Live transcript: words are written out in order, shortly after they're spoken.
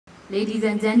Ladies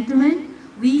and gentlemen,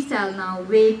 we shall now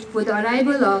wait for the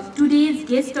arrival of today's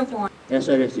guest of honor.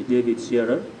 SRSC David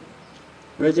Shearer,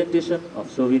 presentation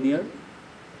of souvenir,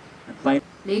 and final.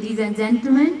 Ladies and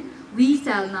gentlemen, we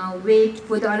shall now wait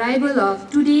for the arrival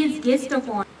of today's guest of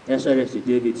honor. SRSC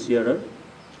David Shearer,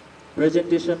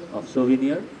 presentation of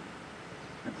souvenir,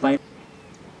 and final.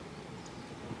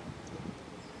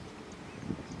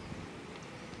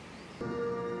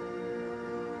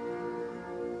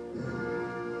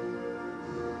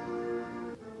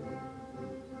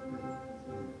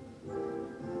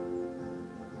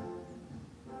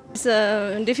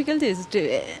 Difficulty is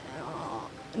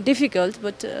difficult,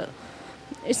 but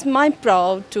it's my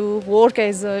proud to work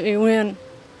as a UN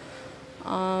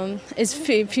as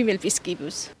female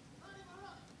peacekeepers.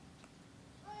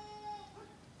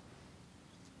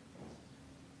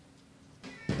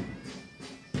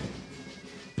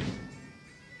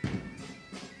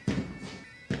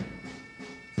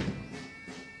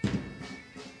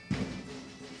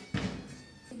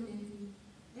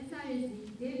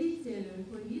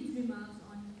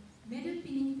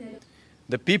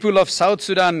 The people of South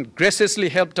Sudan graciously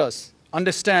helped us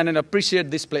understand and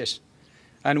appreciate this place,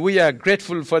 and we are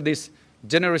grateful for this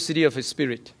generosity of his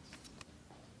spirit.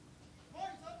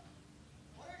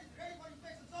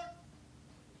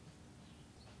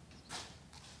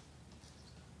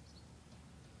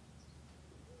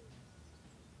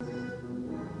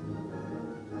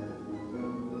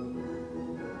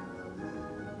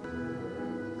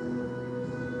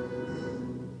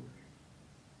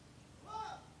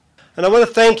 And I want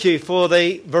to thank you for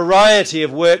the variety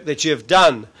of work that you've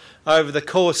done over the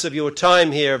course of your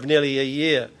time here of nearly a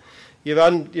year. You've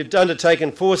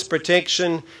undertaken force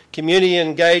protection, community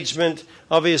engagement,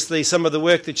 obviously some of the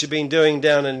work that you've been doing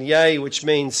down in Yei, which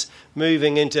means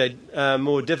moving into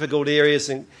more difficult areas,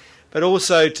 but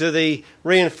also to the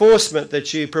reinforcement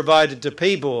that you provided to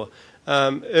Pibor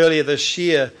earlier this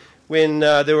year when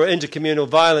there were intercommunal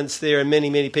violence there and many,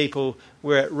 many people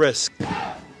were at risk.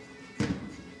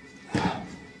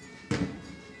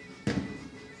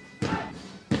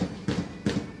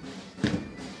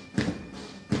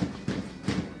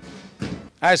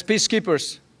 As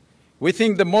peacekeepers, we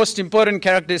think the most important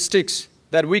characteristics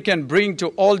that we can bring to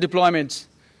all deployments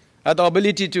are the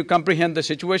ability to comprehend the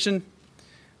situation,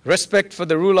 respect for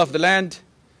the rule of the land,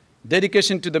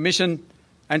 dedication to the mission,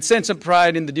 and sense of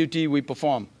pride in the duty we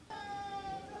perform.